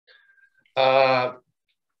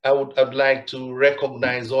I'd like to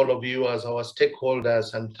recognize all of you as our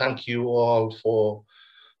stakeholders and thank you all for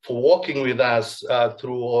working with us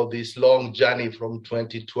through all this long journey from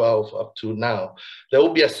 2012 up to now. There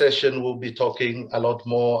will be a session, we'll be talking a lot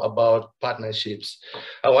more about partnerships.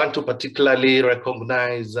 I want to particularly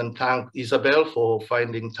recognize and thank Isabel for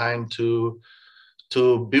finding time to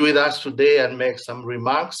be with us today and make some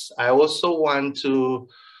remarks. I also want to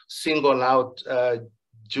single out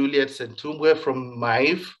Juliet Sentumbwe from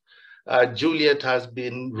MAIF. Juliet has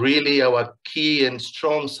been really our key and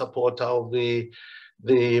strong supporter of the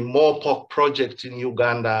MorePork project in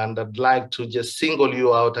Uganda, and I'd like to just single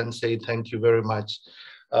you out and say thank you very much,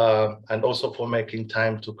 and also for making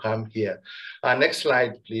time to come here. Next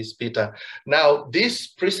slide, please, Peter. Now, this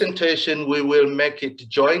presentation, we will make it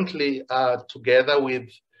jointly together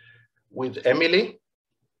with Emily.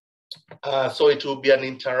 So it will be an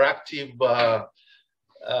interactive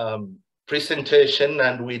presentation,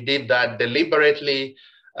 and we did that deliberately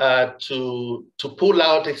to pull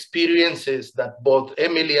out experiences that both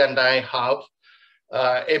Emily and I have.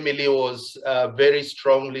 Emily was very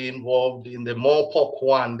strongly involved in the MorePork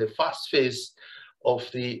I, the first phase of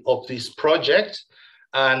this project,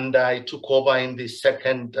 and I took over in the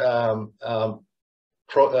second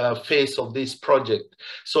phase of this project.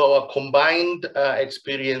 So our combined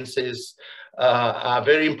experiences are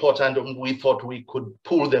very important, and we thought we could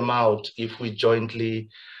pull them out if we jointly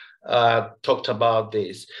talked about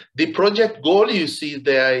this. The project goal you see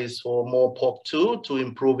there is for MorePork II to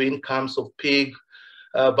improve incomes of pig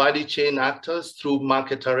value chain actors through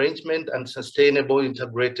market arrangement and sustainable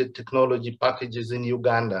integrated technology packages in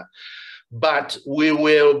Uganda. But we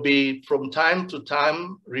will be from time to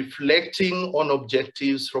time reflecting on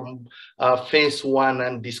objectives from phase one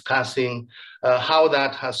and discussing how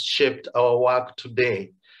that has shaped our work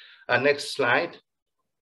today. Next slide.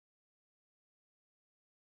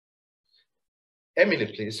 Emily,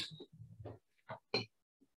 please.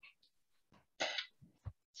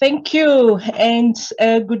 Thank you, and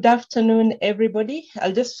good afternoon, everybody.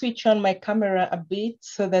 I'll just switch on my camera a bit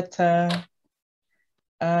so that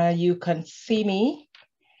you can see me.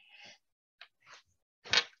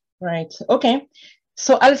 Right, okay.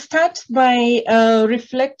 So I'll start by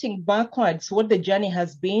reflecting backwards what the journey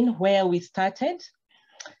has been, where we started.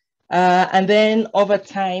 And then over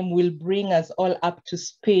time, we'll bring us all up to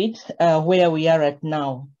speed where we are at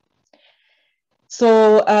now.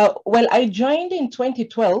 So, well, I joined in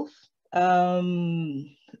 2012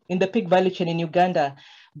 in the pig value chain in Uganda,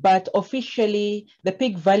 but officially the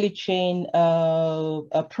pig value chain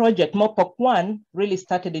project, MorePork I, really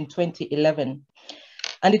started in 2011.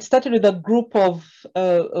 And it started with a group of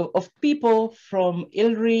people from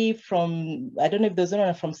ILRI, from, I don't know if there's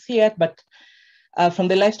anyone from CIAT, but from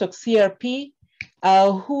the Livestock CRP,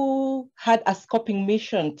 who had a scoping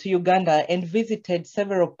mission to Uganda and visited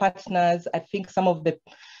several partners. I think some of the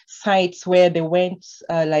sites where they went,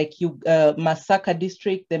 like Masaka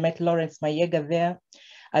district, they met Lawrence Mayega there.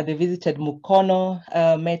 They visited Mukono,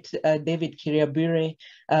 met David Kiriabure,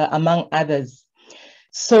 among others.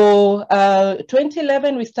 So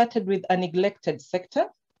 2011, we started with a neglected sector,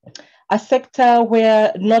 a sector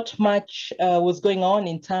where not much was going on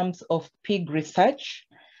in terms of pig research,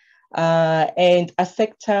 and a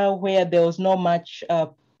sector where there was not much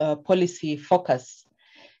policy focus.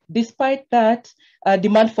 Despite that,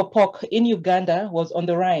 demand for pork in Uganda was on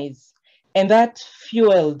the rise, and that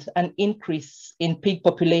fueled an increase in pig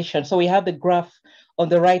population. So we have the graph on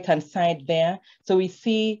the right-hand side there. So we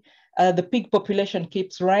see the pig population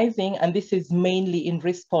keeps rising, and this is mainly in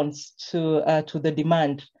response to the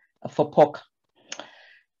demand for pork.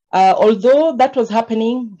 Although that was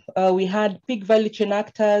happening, we had pig value chain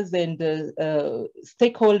actors and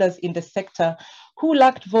stakeholders in the sector who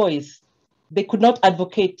lacked voice. They could not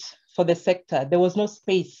advocate for the sector. There was no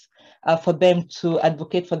space for them to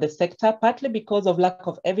advocate for the sector, partly because of lack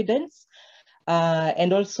of evidence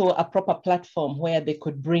and also a proper platform where they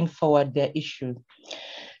could bring forward their issue.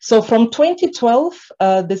 So from 2012,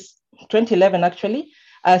 2011 actually,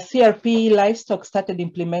 CRP Livestock started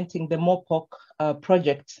implementing the MorePork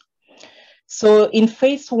project. So in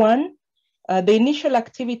phase one, the initial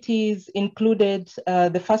activities included,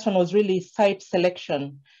 the first one was really site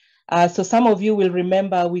selection. So some of you will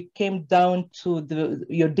remember we came down to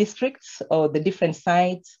your districts or the different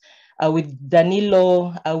sites with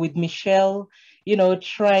Danilo, with Michelle, you know,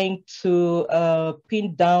 trying to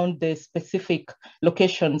pin down the specific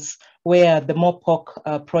locations where the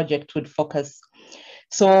MorePork project would focus.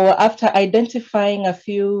 So after identifying a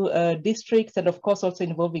few districts and of course also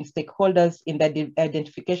involving stakeholders in the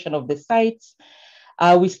identification of the sites,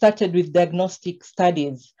 we started with diagnostic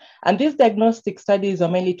studies. And these diagnostic studies are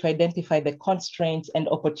mainly to identify the constraints and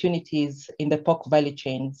opportunities in the pork value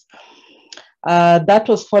chains. That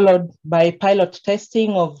was followed by pilot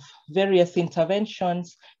testing of various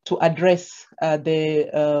interventions to address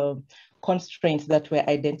the constraints that were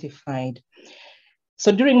identified.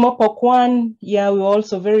 So during MorePork I, yeah, we were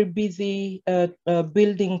also very busy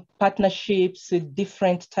building partnerships with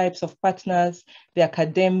different types of partners, the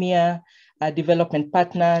academia, development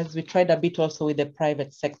partners. We tried a bit also with the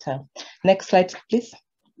private sector. Next slide, please.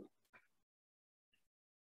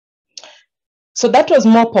 So that was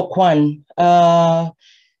MorePork I.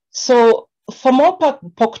 So for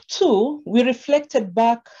MorePork II, we reflected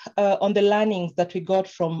back on the learnings that we got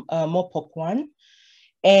from MorePork I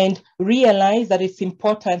and realized that it's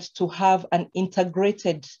important to have an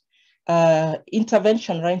integrated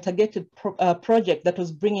intervention or integrated project that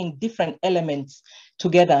was bringing different elements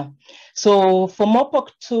together. So for MorePork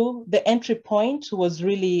II, the entry point was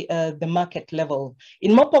really the market level.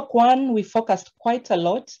 In MorePork I, we focused quite a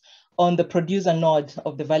lot on the producer node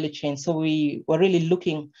of the value chain. So we were really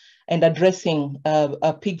looking and addressing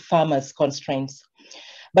pig farmers' constraints.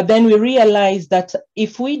 But then we realized that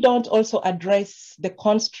if we don't also address the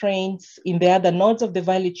constraints in the other nodes of the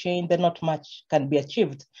value chain, then not much can be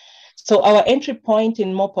achieved. So our entry point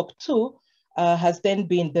in MorePork II has then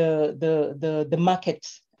been the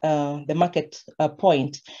market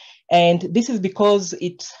point. And this is because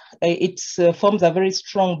it forms a very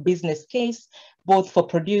strong business case, both for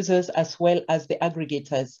producers as well as the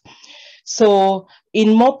aggregators. So in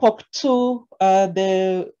MorePork II,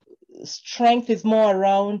 the strength is more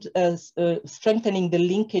around strengthening the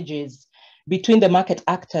linkages between the market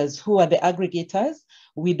actors, who are the aggregators,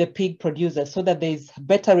 with the pig producers, so that there's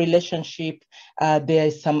better relationship, there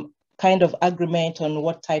is some kind of agreement on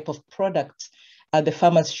what type of product the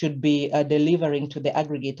farmers should be delivering to the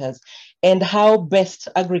aggregators, and how best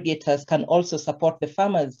aggregators can also support the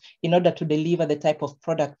farmers in order to deliver the type of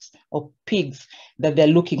products or pigs that they're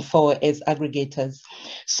looking for as aggregators.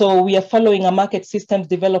 So we are following a market systems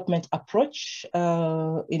development approach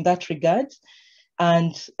in that regard.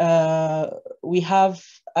 And we have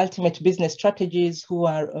ultimate business strategies who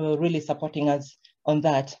are really supporting us on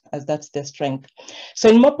that, as that's their strength. So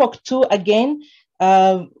in MorePork II, again,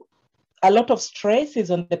 a lot of stress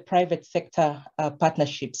is on the private sector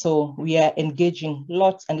partnership. So we are engaging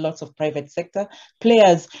lots and lots of private sector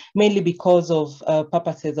players, mainly because of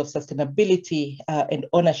purposes of sustainability and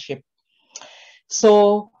ownership.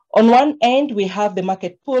 So on one end, we have the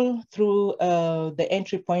market pull through the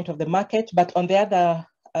entry point of the market, but on the other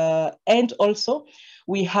end also,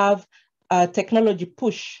 we have a technology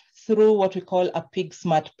push through what we call a Pig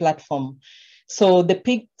Smart platform. So the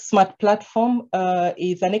Pig Smart platform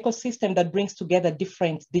is an ecosystem that brings together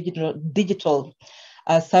different digital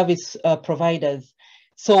service providers.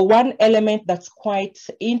 So one element that's quite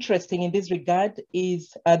interesting in this regard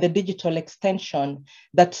is the digital extension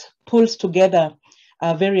that pulls together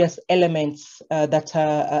various elements that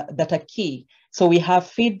are key. So we have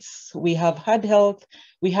feeds, we have herd health,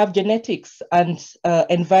 we have genetics and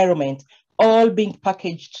environment, all being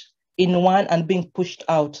packaged in one and being pushed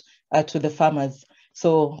out to the farmers.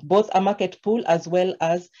 So both a market pull as well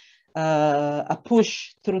as a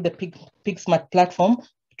push through the Pig Smart platform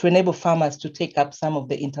to enable farmers to take up some of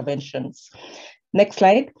the interventions. Next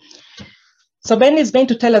slide. So Ben is going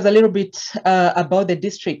to tell us a little bit about the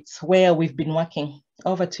districts where we've been working.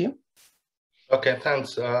 Over to you. Okay,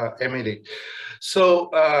 thanks, Emily. So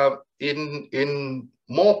in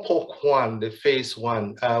MorePork I, the phase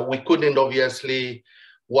one, we couldn't obviously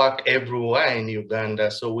work everywhere in Uganda,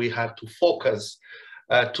 so we had to focus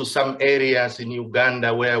to some areas in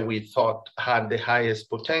Uganda where we thought had the highest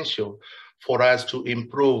potential for us to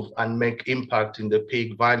improve and make impact in the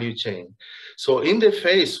pig value chain. So in the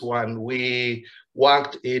phase one, we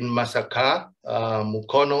worked in Masaka,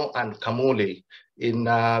 Mukono, and Kamuli in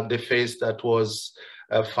the phase that was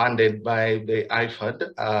funded by the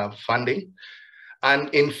IFAD funding.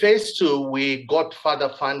 And in phase two, we got further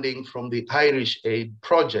funding from the Irish Aid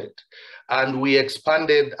project, and we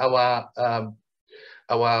expanded our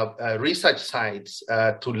research sites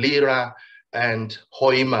to Lira and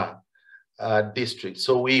Ouma districts.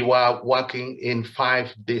 So we were working in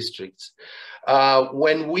 5 districts.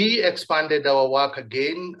 When we expanded our work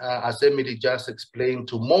again, as Emily just explained,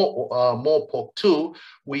 to MorePork II,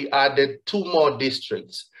 we added 2 more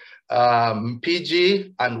districts,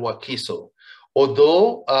 Mpigi and Wakiso.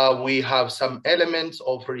 Although we have some elements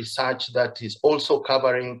of research that is also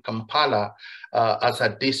covering Kampala as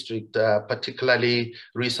a district, particularly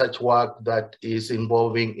research work that is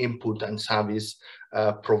involving input and service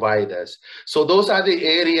providers. So those are the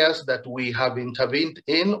areas that we have intervened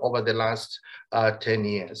in over the last 10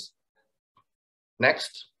 years.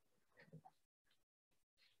 Next.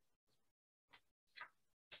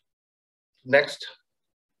 Next.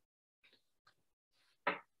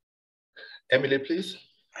 Emily, please.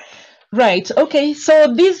 Right, okay,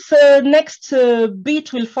 so this next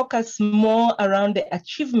bit will focus more around the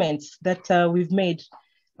achievements that we've made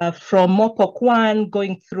from MorePork I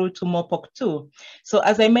going through to MorePork II. So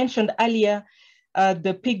as I mentioned earlier,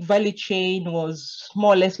 the pig value chain was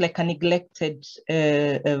more or less like a neglected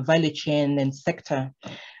value chain and sector.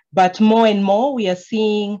 But more and more, we are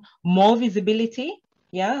seeing more visibility,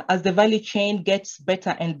 yeah, as the value chain gets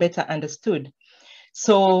better and better understood.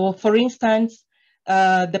 So for instance,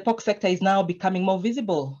 the pork sector is now becoming more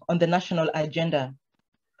visible on the national agenda.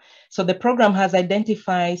 So the program has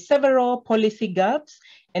identified several policy gaps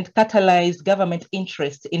and catalyzed government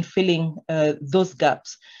interest in filling those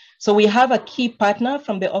gaps. So we have a key partner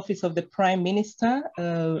from the Office of the Prime Minister,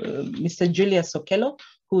 Mr. Julius Okello,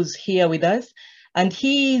 who's here with us. And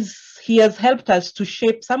he has helped us to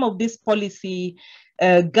shape some of these policy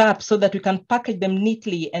gaps so that we can package them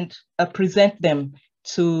neatly and present them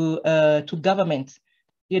to government,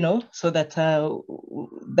 you know, so that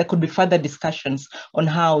there could be further discussions on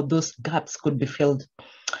how those gaps could be filled.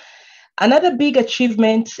 Another big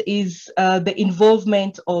achievement is the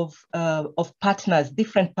involvement of partners,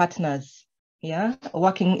 different partners, yeah,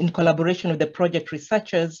 working in collaboration with the project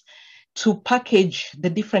researchers to package the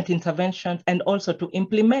different interventions and also to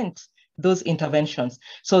implement those interventions.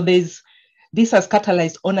 So this has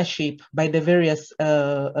catalyzed ownership by the various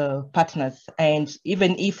partners. And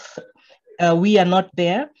even if we are not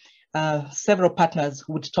there, several partners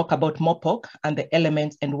would talk about MorePork and the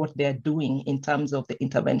elements and what they are doing in terms of the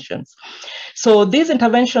interventions. So these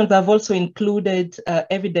interventions have also included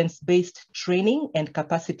evidence-based training and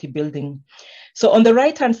capacity building. So on the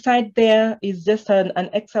right-hand side there is just an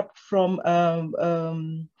excerpt from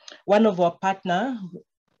one of our partner,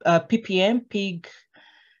 PPM, Pig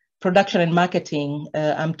Production and Marketing.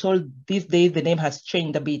 I'm told these days the name has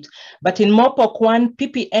changed a bit, but in MorePork I,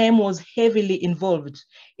 PPM was heavily involved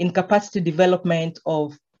in capacity development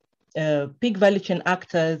of pig value chain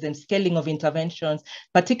actors and scaling of interventions,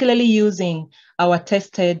 particularly using our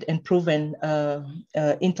tested and proven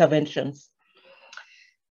interventions.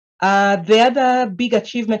 The other big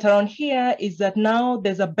achievement around here is that now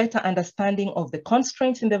there's a better understanding of the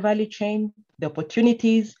constraints in the value chain, the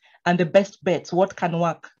opportunities, and the best bets, what can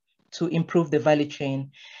work to improve the value chain.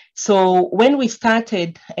 So when we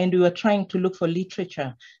started and we were trying to look for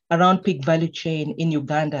literature around pig value chain in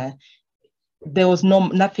Uganda, there was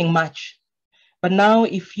nothing much. But now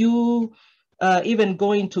if you even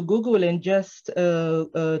go into Google and just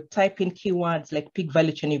type in keywords like pig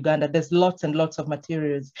value chain Uganda, there's lots and lots of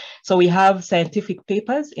materials. So we have scientific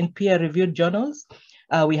papers in peer-reviewed journals.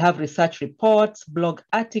 We have research reports, blog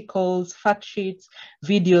articles, fact sheets,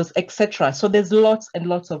 videos, etc. So there's lots and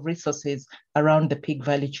lots of resources around the pig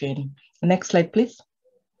value chain. Next slide, please.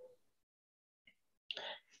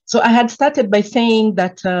 So I had started by saying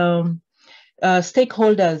that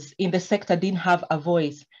stakeholders in the sector didn't have a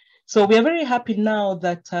voice. So we are very happy now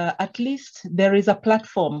that at least there is a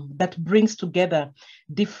platform that brings together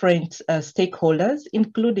different stakeholders,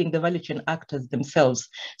 including the value chain actors themselves.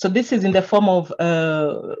 So this is in the form of,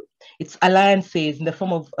 it's alliances, in the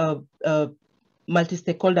form of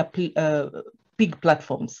multi-stakeholder pig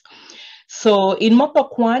platforms. So in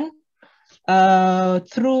MorePork I,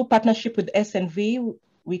 through partnership with SNV,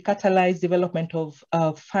 we catalyzed development of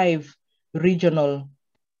 5 regional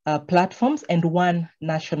platforms and 1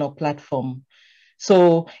 national platform.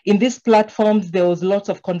 So in these platforms, there was lots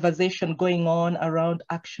of conversation going on around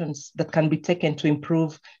actions that can be taken to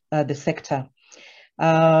improve the sector.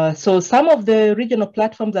 So some of the regional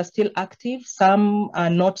platforms are still active, some are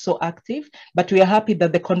not so active, but we are happy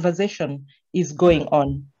that the conversation is going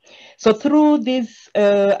on. So through these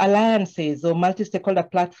alliances or multi-stakeholder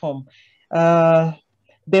platform,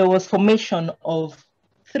 there was formation of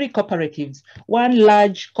 3 cooperatives. 1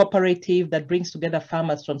 large cooperative that brings together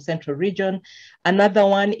farmers from Central Region, another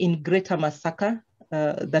one in Greater Masaka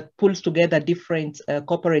that pulls together different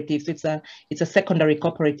cooperatives. It's a secondary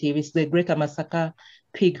cooperative. It's the Greater Masaka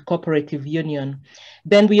Pig Cooperative Union.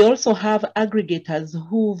 Then we also have aggregators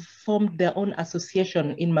who formed their own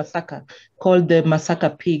association in Masaka called the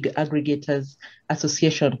Masaka Pig Aggregators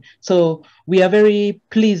Association. So we are very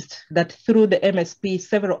pleased that through the MSP,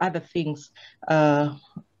 several other things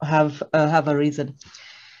have arisen.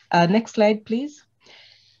 Next slide, please.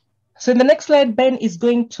 So in the next slide, Ben is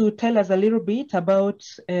going to tell us a little bit about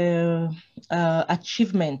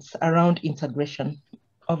achievements around integration.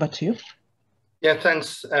 Over to you. Yeah,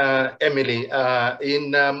 thanks, Emily.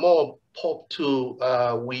 In MorePork II,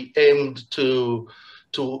 we aimed to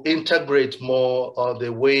integrate more of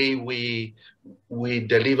the way we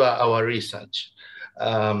deliver our research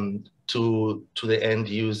to the end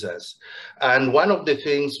users. And one of the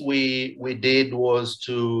things we did was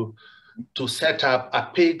to set up a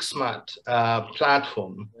PigSmart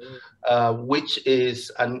platform, which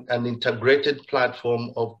is an integrated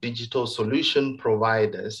platform of digital solution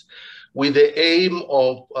providers with the aim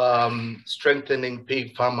of strengthening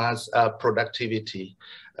pig farmers' productivity,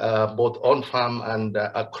 both on-farm and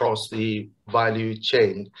across the value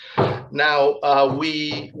chain. Now,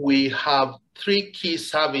 we have 3 key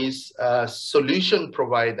service solution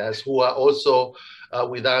providers who are also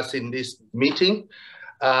with us in this meeting.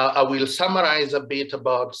 I will summarize a bit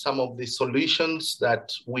about some of the solutions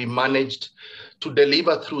that we managed to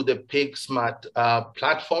deliver through the PigSmart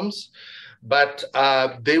platforms, but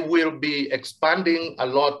they will be expanding a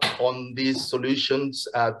lot on these solutions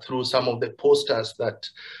through some of the posters that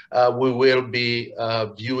we will be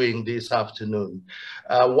viewing this afternoon.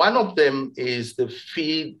 One of them is the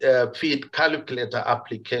feed calculator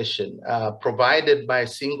application provided by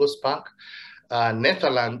SingleSpark.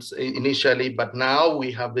 Netherlands initially, but now we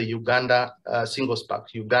have the Uganda, SingleSpark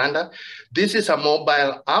Uganda. This is a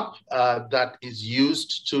mobile app that is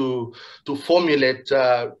used to formulate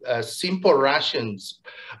simple rations,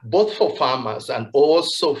 both for farmers and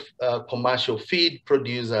also commercial feed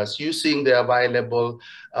producers using the available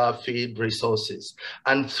feed resources.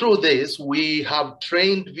 And through this, we have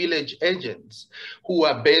trained village agents who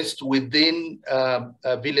are based within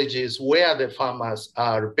villages where the farmers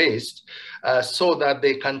are based, so that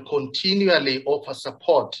they can continually offer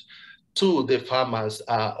support to the farmers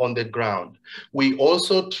on the ground. We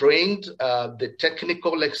also trained the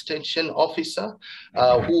technical extension officer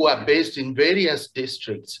who are based in various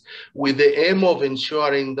districts with the aim of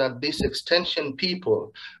ensuring that these extension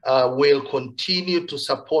people will continue to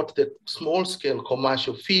support the small-scale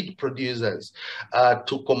commercial feed producers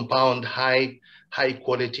to compound high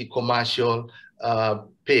quality commercial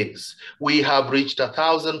pigs. We have reached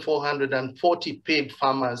 1,440 pig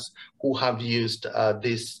farmers who have used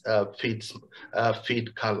this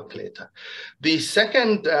feed calculator. The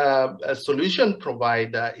second solution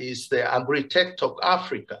provider is the AgriTech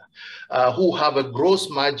Africa, who have a gross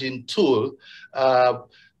margin tool.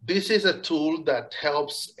 This is a tool that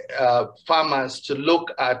helps farmers to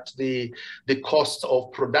look at the cost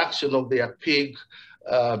of production of their pig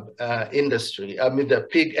industry, the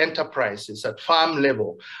pig enterprises at farm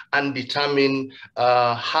level, and determine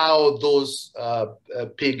how those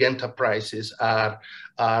pig enterprises are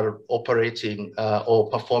operating or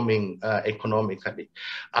performing economically.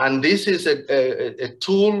 And this is a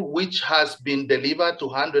tool which has been delivered to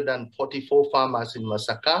 144 farmers in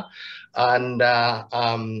Masaka,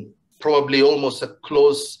 and probably almost a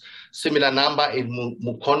close similar number in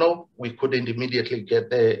Mukono. We couldn't immediately get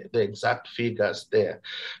the exact figures there.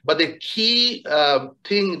 But the key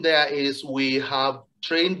thing there is we have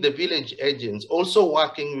trained the village agents, also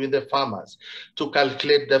working with the farmers, to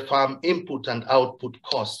calculate the farm input and output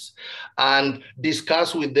costs and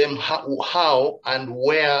discuss with them how and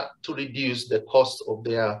where to reduce the cost of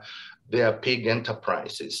their pig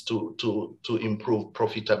enterprises to improve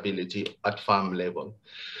profitability at farm level.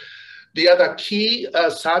 The other key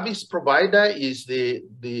service provider is the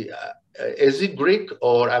Greek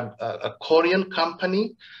or a Korean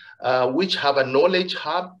company, which have a knowledge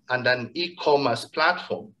hub and an e-commerce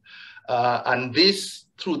platform. And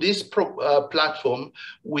through this platform,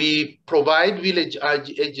 we provide village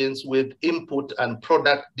agents with input and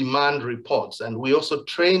product demand reports. And we also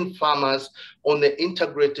train farmers on the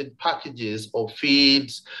integrated packages of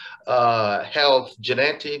feeds, health,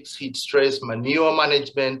 genetics, heat stress, manure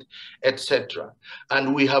management, etc.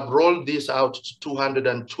 And we have rolled this out to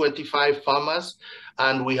 225 farmers,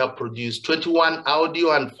 and we have produced 21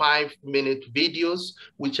 audio and 5-minute videos,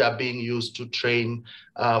 which are being used to train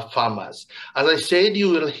farmers. As I said, you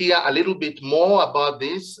will hear a little bit more about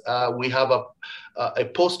this. We have a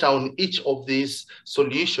poster on each of these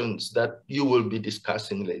solutions that you will be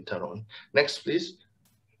discussing later on. Next, please.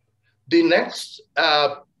 The next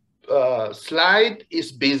slide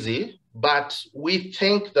is busy, but we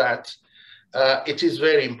think that it is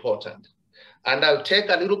very important. And I'll take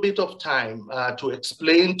a little bit of time to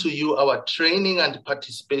explain to you our training and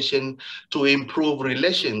participation to improve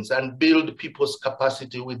relations and build people's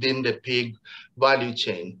capacity within the pig value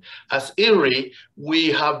chain. As ILRI,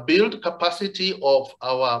 we have built capacity of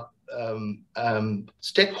our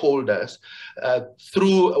stakeholders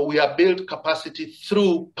we have built capacity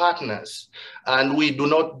through partners, and we do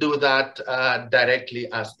not do that directly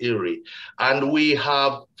as ILRI. And we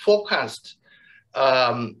have focused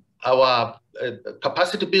our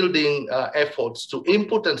capacity building efforts to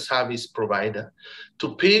input and service provider,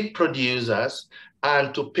 to pig producers,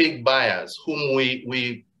 and to pig buyers, whom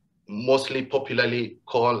we mostly popularly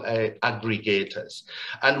call aggregators.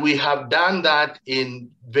 And we have done that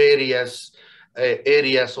in various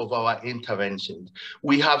areas of our intervention.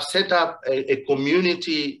 We have set up a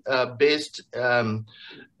community-based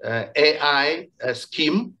AI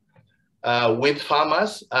scheme with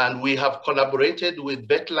farmers, and we have collaborated with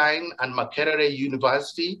Vetline and Makerere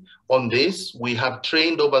University on this. We have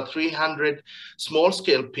trained over 300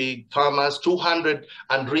 small-scale pig farmers, 200,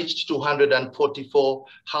 and reached 244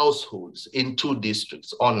 households in 2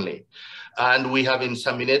 districts only. And we have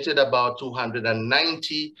inseminated about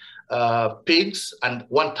 290 pigs, and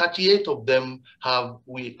 138 of them have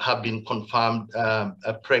been confirmed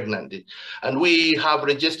pregnant. And we have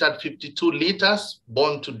registered 52 litters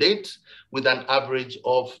born to date, with an average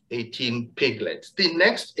of 18 piglets. The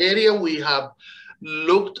next area we have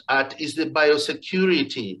looked at is the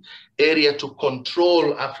biosecurity area to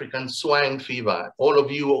control African swine fever. All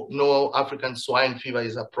of you know African swine fever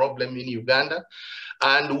is a problem in Uganda.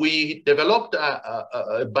 And we developed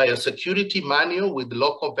a biosecurity manual with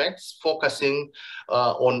local vets focusing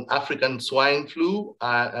on African swine flu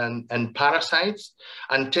and parasites,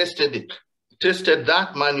 and tested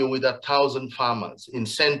that manual with 1,000 farmers in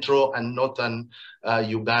central and northern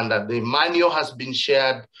Uganda. The manual has been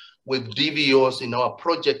shared with DVOs in our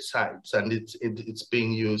project sites, and it's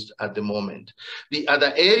being used at the moment. The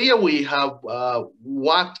other area we have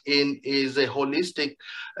worked in is a holistic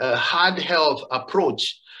herd health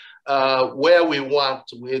approach, where we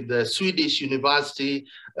worked with the Swedish University,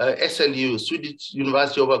 SLU, Swedish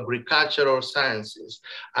University of Agricultural Sciences.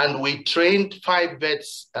 And we trained 5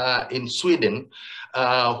 vets in Sweden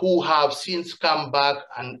who have since come back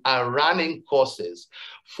and are running courses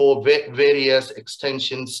for various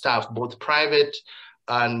extension staff, both private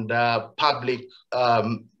and public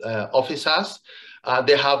officers.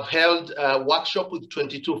 They have held a workshop with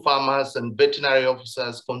 22 farmers and veterinary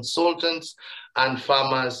officers, consultants, and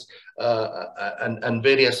farmers and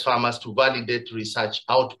various farmers to validate research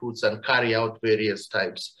outputs and carry out various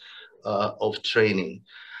types of training.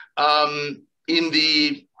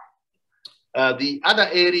 The other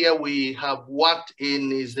area we have worked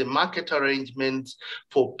in is the market arrangements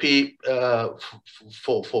for pig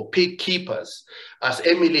keepers. As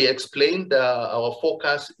Emily explained, our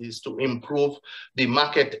focus is to improve the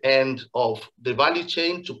market end of the value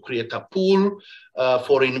chain to create a pool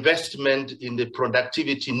for investment in the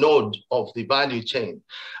productivity node of the value chain.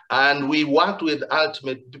 And we worked with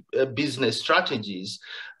ultimate business strategies,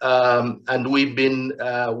 and we've been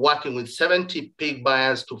working with 70 pig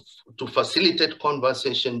buyers to facilitate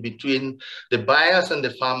conversation between the buyers and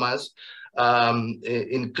the farmers,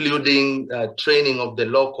 including training of the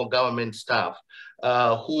local government staff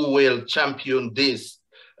who will champion this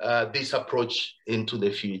approach into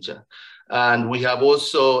the future. And we have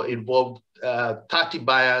also involved 30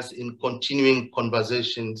 buyers in continuing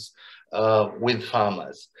conversations with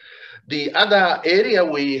farmers. The other area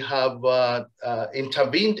we have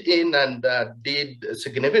intervened in and did a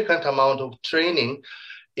significant amount of training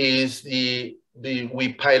is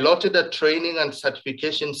we piloted a training and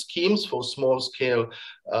certification schemes for small-scale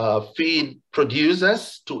feed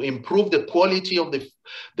producers to improve the quality of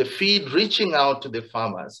the feed reaching out to the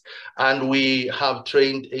farmers. And we have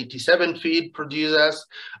trained 87 feed producers.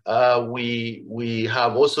 We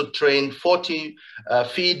have also trained 40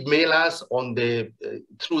 feed mailers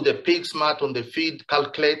through the PigSmart on the feed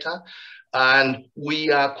calculator. And we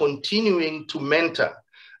are continuing to mentor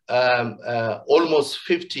almost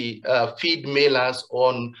 50 feed mailers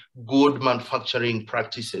on good manufacturing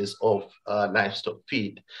practices of livestock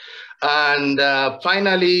feed. And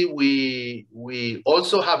finally, we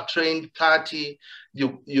also have trained 30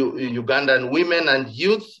 Ugandan women and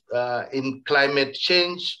youth in climate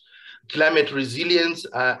change, climate resilience,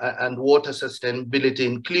 and water sustainability,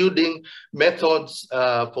 including methods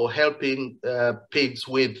for helping pigs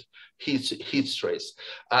with heat stress.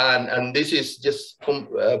 And this is just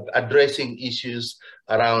addressing issues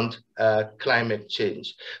around climate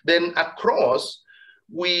change. Then across,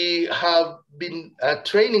 We have been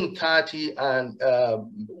training 30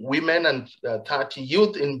 women and 30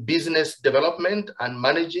 youth in business development and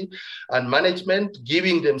management,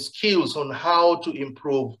 giving them skills on how to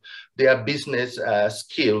improve their business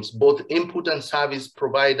skills, both input and service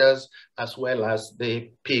providers, as well as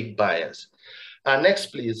the pig buyers. Next,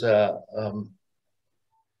 please,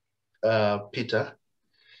 Peter.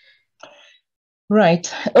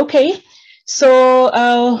 Right, okay.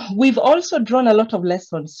 So we've also drawn a lot of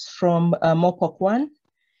lessons from MorePork I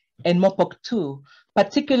and MorePork II,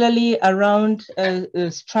 particularly around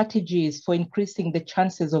strategies for increasing the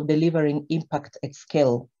chances of delivering impact at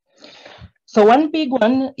scale. So one big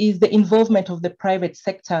one is the involvement of the private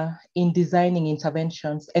sector in designing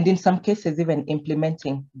interventions, and in some cases even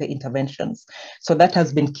implementing the interventions. So that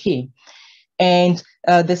has been key. And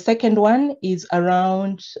the second one is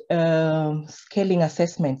around scaling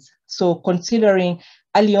assessments. So considering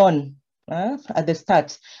early on, at the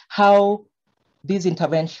start, how these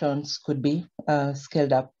interventions could be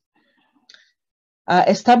scaled up.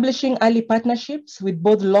 Establishing early partnerships with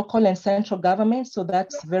both local and central governments, so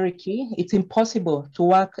that's very key. It's impossible to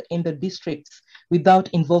work in the districts without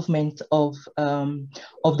involvement of the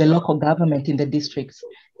local government in the districts,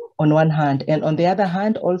 on one hand, and on the other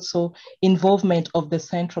hand, also involvement of the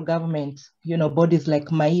central government, bodies like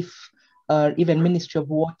MAIF, or even Ministry of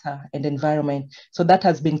Water and Environment. So that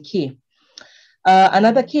has been key.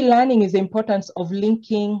 Another key learning is the importance of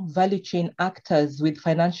linking value chain actors with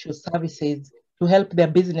financial services to help their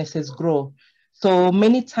businesses grow. So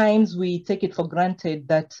many times we take it for granted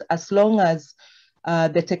that as long as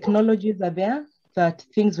the technologies are there, that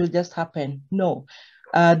things will just happen. No.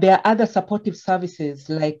 There are other supportive services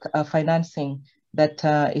like financing that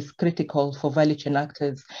is critical for value chain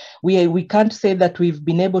actors. We can't say that we've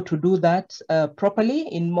been able to do that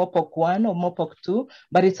properly in MorePork I or MorePork II,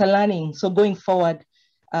 but it's a learning. So going forward,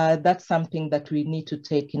 that's something that we need to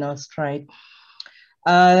take in our stride.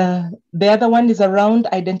 The other one is around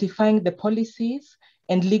identifying the policies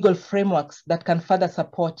and legal frameworks that can further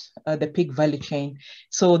support the pig value chain.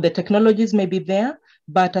 So the technologies may be there,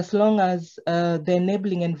 but as long as the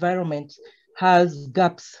enabling environment has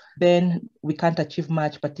gaps, then we can't achieve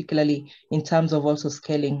much, particularly in terms of also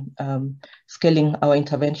scaling our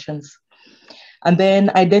interventions. And then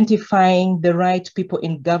identifying the right people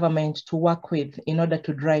in government to work with in order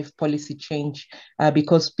to drive policy change,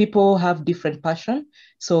 because people have different passion.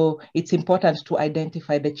 So it's important to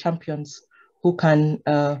identify the champions who can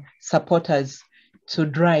support us to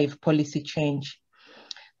drive policy change.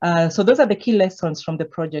 So those are the key lessons from the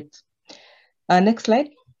project. Next slide.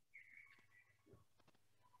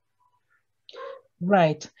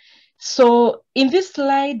 Right. So in this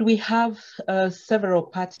slide, we have several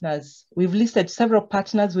partners. We've listed several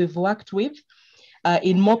partners we've worked with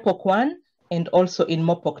in MorePork I and also in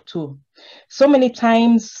MorePork II. So many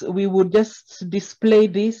times we would just display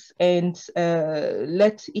this and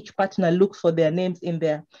let each partner look for their names in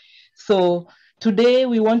there. So today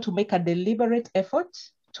we want to make a deliberate effort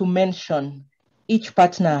to mention each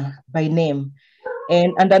partner by name.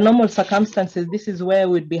 And under normal circumstances, this is where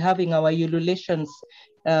we'd be having our ululations,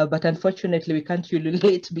 but unfortunately we can't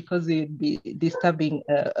ululate because we'd be disturbing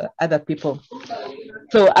other people.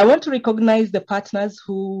 So I want to recognize the partners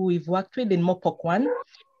who we've worked with in MorePork I.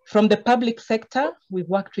 From the public sector, we've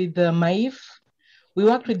worked with MAIF. We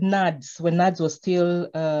worked with NADS when NADS was still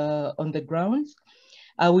on the grounds.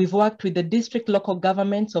 We've worked with the district local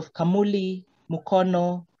governments of Kamuli,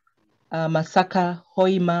 Mukono, Masaka,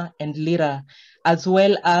 Hoima, and Lira, as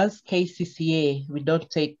well as KCCA. We don't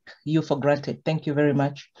take you for granted. Thank you very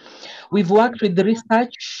much. We've worked with the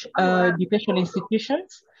research education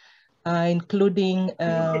institutions, including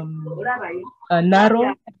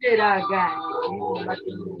NARO.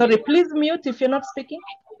 Sorry, please mute if you're not speaking.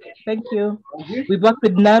 Thank you. We've worked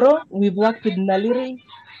with NARO, we've worked with NALIRI,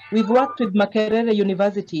 we've worked with Makerere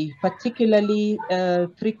University, particularly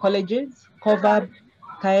 3 colleges, COVAB,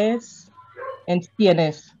 KAES, and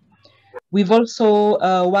CNS. We've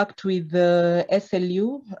also worked with the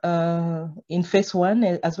SLU in phase 1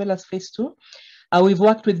 as well as phase 2. We've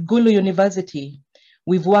worked with Gulu University.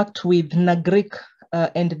 We've worked with NAGRIC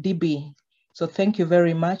and DB. So thank you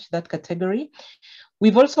very much, that category.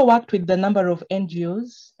 We've also worked with the number of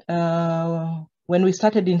NGOs. When we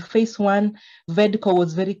started in phase 1, VEDCO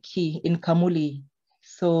was very key in Kamuli.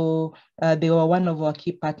 So they were one of our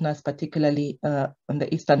key partners, particularly on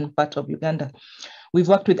the eastern part of Uganda. We've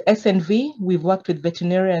worked with SNV, we've worked with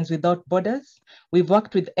Veterinarians Without Borders, we've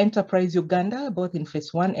worked with Enterprise Uganda, both in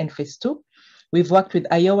phase 1 and phase 2. We've worked with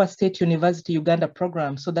Iowa State University Uganda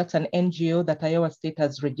program. So that's an NGO that Iowa State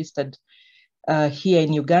has registered. here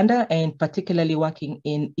in Uganda, and particularly working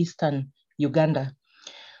in Eastern Uganda.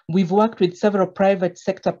 We've worked with several private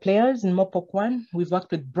sector players in MorePork I. We've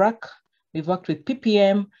worked with BRAC, we've worked with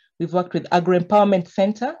PPM, we've worked with Agro Empowerment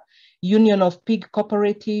Center, Union of Pig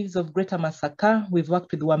Cooperatives of Greater Masaka, we've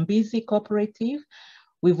worked with Wambizi Cooperative,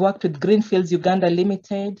 we've worked with Greenfields Uganda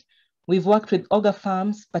Limited, we've worked with Oga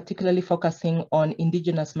Farms, particularly focusing on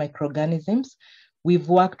indigenous microorganisms. We've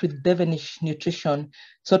worked with Devonish Nutrition.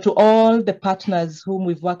 So to all the partners whom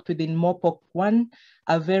we've worked with in MorePork I,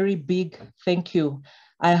 a very big thank you.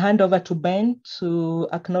 I hand over to Ben to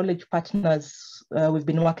acknowledge partners we've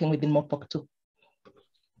been working with in MorePork II.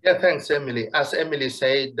 Yeah, thanks, Emily. As Emily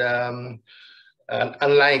said,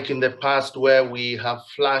 unlike in the past where we have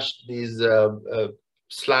flashed this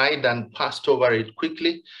slide and passed over it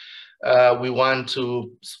quickly, we want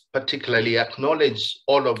to particularly acknowledge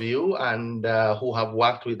all of you and who have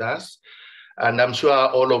worked with us. And I'm sure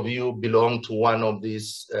all of you belong to one of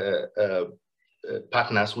these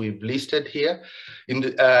partners we've listed here.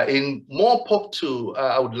 In MorePork II,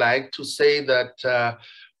 I would like to say that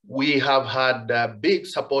we have had big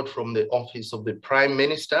support from the Office of the Prime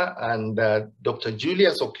Minister, and Dr.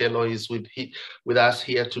 Julius Okello is with us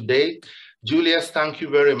here today. Julius, thank you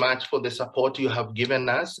very much for the support you have given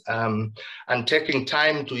us and taking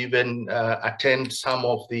time to even attend some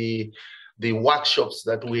of the workshops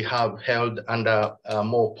that we have held under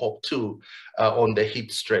MorePork II on the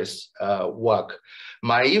heat stress work.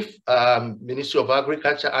 MAIF, Ministry of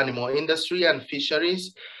Agriculture, Animal Industry and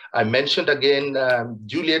Fisheries. I mentioned again,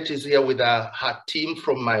 Juliet is here with her team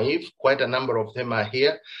from MAIF. Quite a number of them are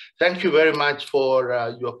here. Thank you very much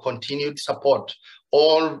for your continued support,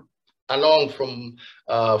 all along from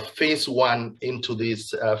phase 1 into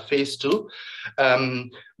this phase 2.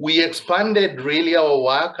 We expanded really our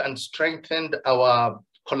work and strengthened our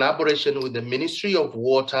collaboration with the Ministry of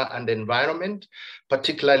Water and Environment,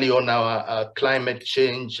 particularly on our climate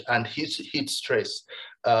change and heat stress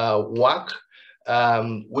work,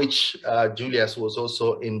 which Julius was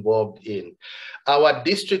also involved in. Our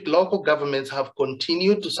district local governments have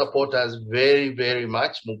continued to support us very, very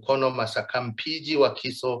much. Mukono, Masaka, Mpigi,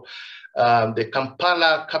 Wakiso, the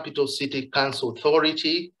Kampala Capital City Council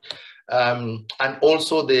Authority, and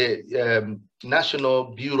also the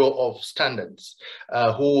National Bureau of Standards,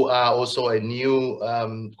 who are also a new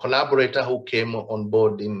collaborator who came on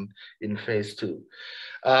board in phase 2.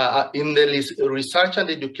 In the research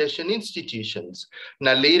and education institutions,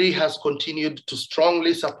 ILRI has continued to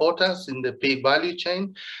strongly support us in the pig value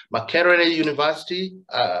chain. Makerere University,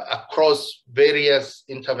 across various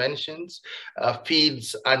interventions,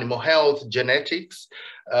 feeds, animal health, genetics.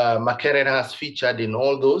 Makerere has featured in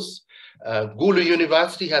all those. Gulu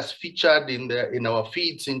University has featured in our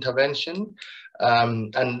feeds intervention.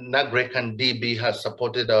 And NAGREC and DB has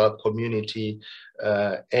supported our community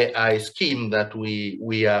AI scheme that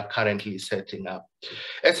we are currently setting up.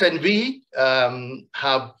 SNV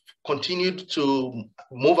have continued to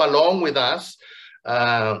move along with us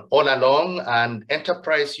all along, and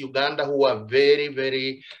Enterprise Uganda, who are very,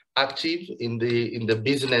 very active in the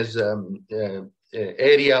business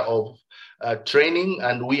area of training,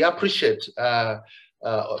 and we appreciate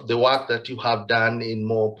the work that you have done in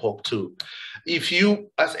MorePork II. If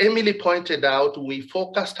you, as Emily pointed out, we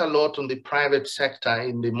focused a lot on the private sector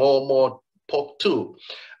in the MorePork II,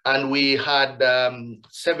 and we had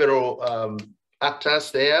several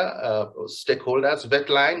actors there, stakeholders,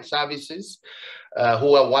 Vetline Services,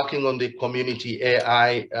 who are working on the community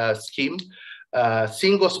AI scheme.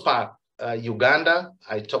 Single Spark Uganda,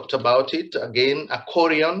 I talked about it again,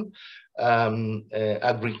 Acorion,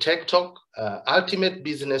 Agri-Tech Talk, Ultimate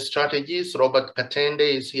Business Strategies. Robert Katende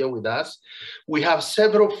is here with us. We have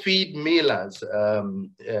several feed millers.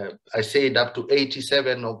 I said up to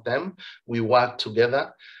 87 of them. We work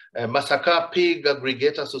together. Masaka Pig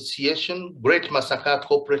Aggregate Association, Great Masaka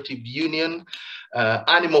Cooperative Union,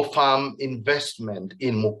 Animal Farm Investment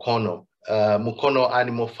in Mukono, Mukono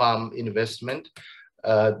Animal Farm Investment.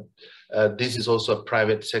 This is also a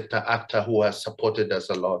private sector actor who has supported us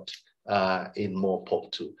a lot in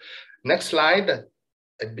MorePork II. Next slide,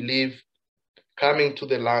 I believe, coming to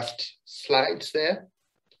the last slides there.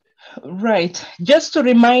 Right, just to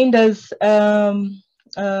remind us the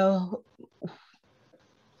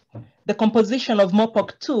composition of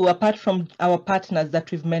MorePork II, apart from our partners that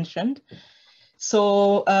we've mentioned.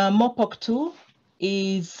 So MorePork II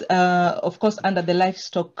is, of course, under the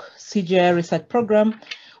Livestock CGI Research Program,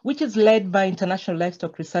 which is led by International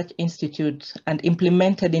Livestock Research Institute and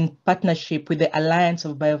implemented in partnership with the Alliance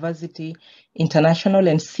of Biodiversity International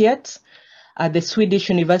and SIAT, the Swedish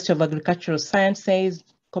University of Agricultural Sciences,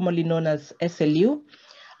 commonly known as SLU,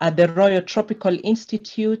 at the Royal Tropical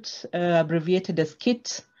Institute, abbreviated as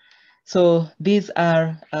KIT. So these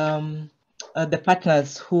are the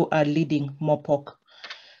partners who are leading MorePork.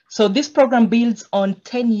 So this program builds on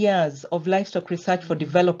 10 years of livestock research for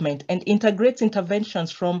development and integrates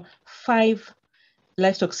interventions from 5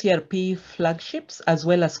 livestock CRP flagships, as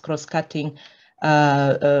well as cross-cutting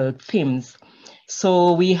themes.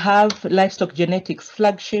 So we have livestock genetics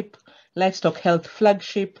flagship, livestock health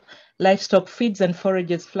flagship, livestock feeds and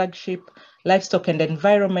forages flagship, livestock and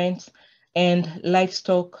environment, and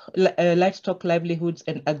livestock livelihoods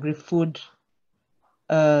and agri-food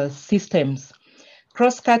systems.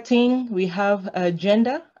 Cross-cutting, we have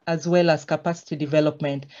gender as well as capacity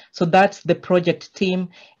development. So that's the project team,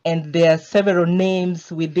 and there are several names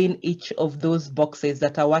within each of those boxes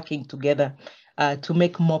that are working together to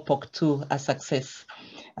make MorePork II a success.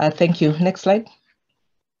 Thank you. Next slide.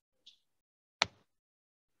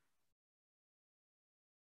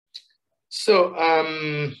 So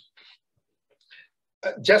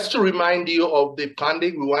just to remind you of the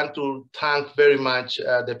funding, we want to thank very much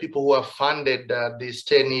the people who have funded this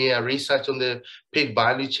 10-year research on the pig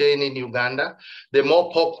value chain in Uganda. The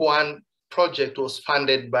MorePork I project was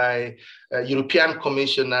funded by European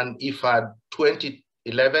Commission and IFAD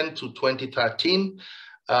 2011 to 2013.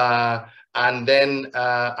 And then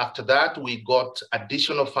after that, we got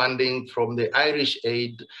additional funding from the Irish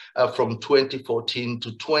aid from 2014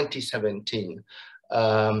 to 2017.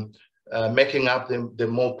 Making up the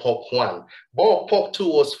MorePork I. MorePork II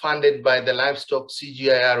was funded by the Livestock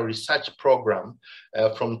CGIAR Research Program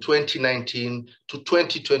from 2019 to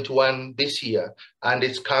 2021 this year, and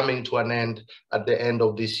it's coming to an end at the end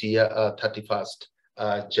of this year,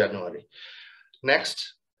 31st January.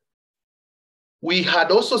 Next. We had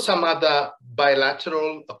also some other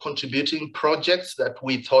bilateral contributing projects that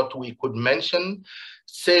we thought we could mention.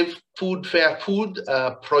 Safe Food, Fair Food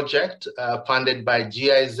project funded by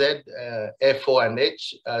GIZ,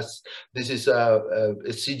 FO&H. This is a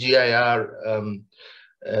CGIAR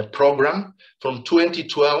program from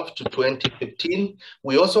 2012 to 2015.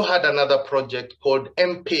 We also had another project called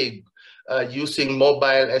MPIG, using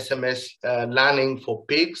mobile SMS learning for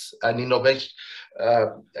pigs and innovation,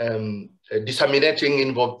 disseminating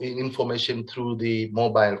information through the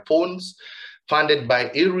mobile phones, funded by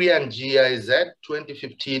ILRI and GIZ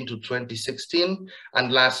 2015 to 2016.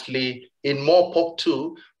 And lastly, in MorePork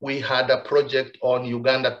II, we had a project on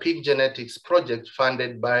Uganda Pig Genetics Project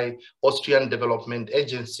funded by Austrian Development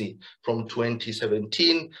Agency from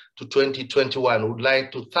 2017 to 2021. Would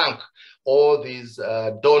like to thank all these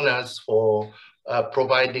donors for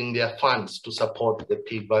providing their funds to support the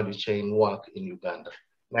pig value chain work in Uganda.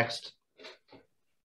 Next.